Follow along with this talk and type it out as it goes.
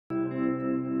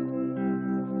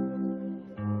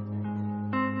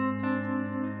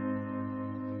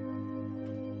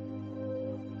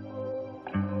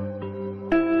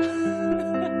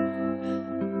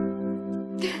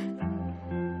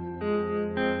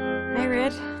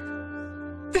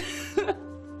Red.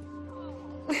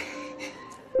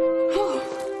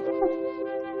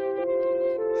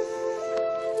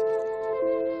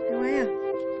 How are you?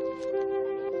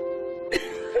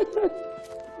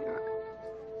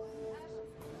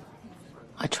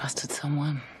 I trusted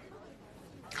someone.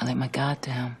 I let my guard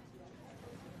down.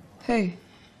 Who?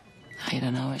 I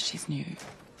don't know her, she's new.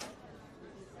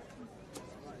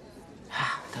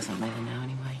 Doesn't matter now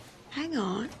anyway. Hang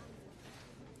on.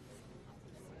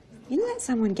 You let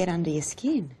someone get under your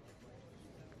skin.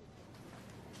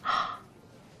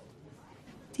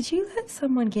 Did you let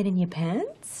someone get in your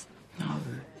pants? No.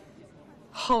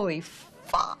 Holy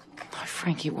fuck. No,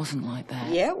 Frankie, it wasn't like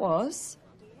that. Yeah, it was.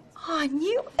 Oh, I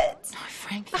knew it. No,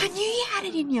 Frankie. I knew you had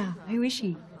it in you. Who is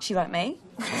she? She like me?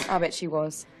 I bet she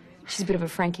was. She's a bit of a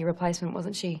Frankie replacement,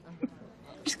 wasn't she?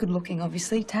 She's good looking,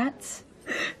 obviously. Tats.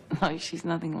 No, she's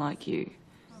nothing like you.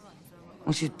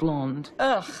 Well, she's blonde.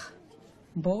 Ugh.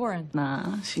 Boring.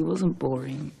 Nah, she wasn't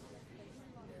boring.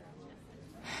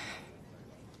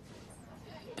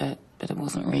 But it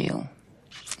wasn't real.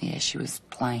 Yeah, she was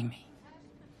playing me.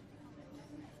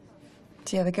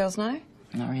 Do the other girls know?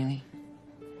 Not really.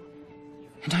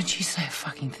 And don't you say a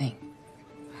fucking thing.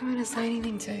 Who am I gonna say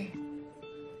anything to?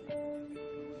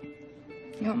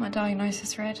 You got my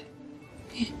diagnosis, Red?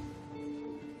 Yeah.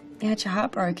 You had your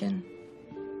heart broken.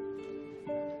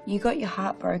 You got your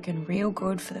heart broken real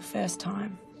good for the first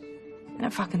time. And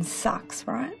it fucking sucks,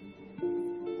 right?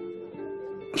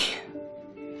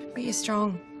 But you're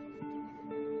strong.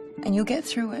 And you'll get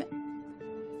through it.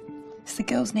 'Cause the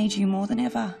girls need you more than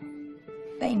ever.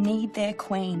 They need their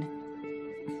queen.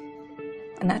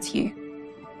 And that's you.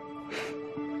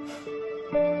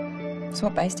 So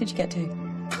what base did you get to?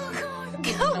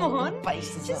 Come on,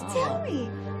 just tell me.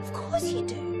 Of course you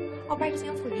do. I'll break it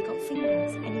down for you. You got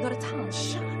fingers and you got a tongue.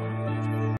 Shut up.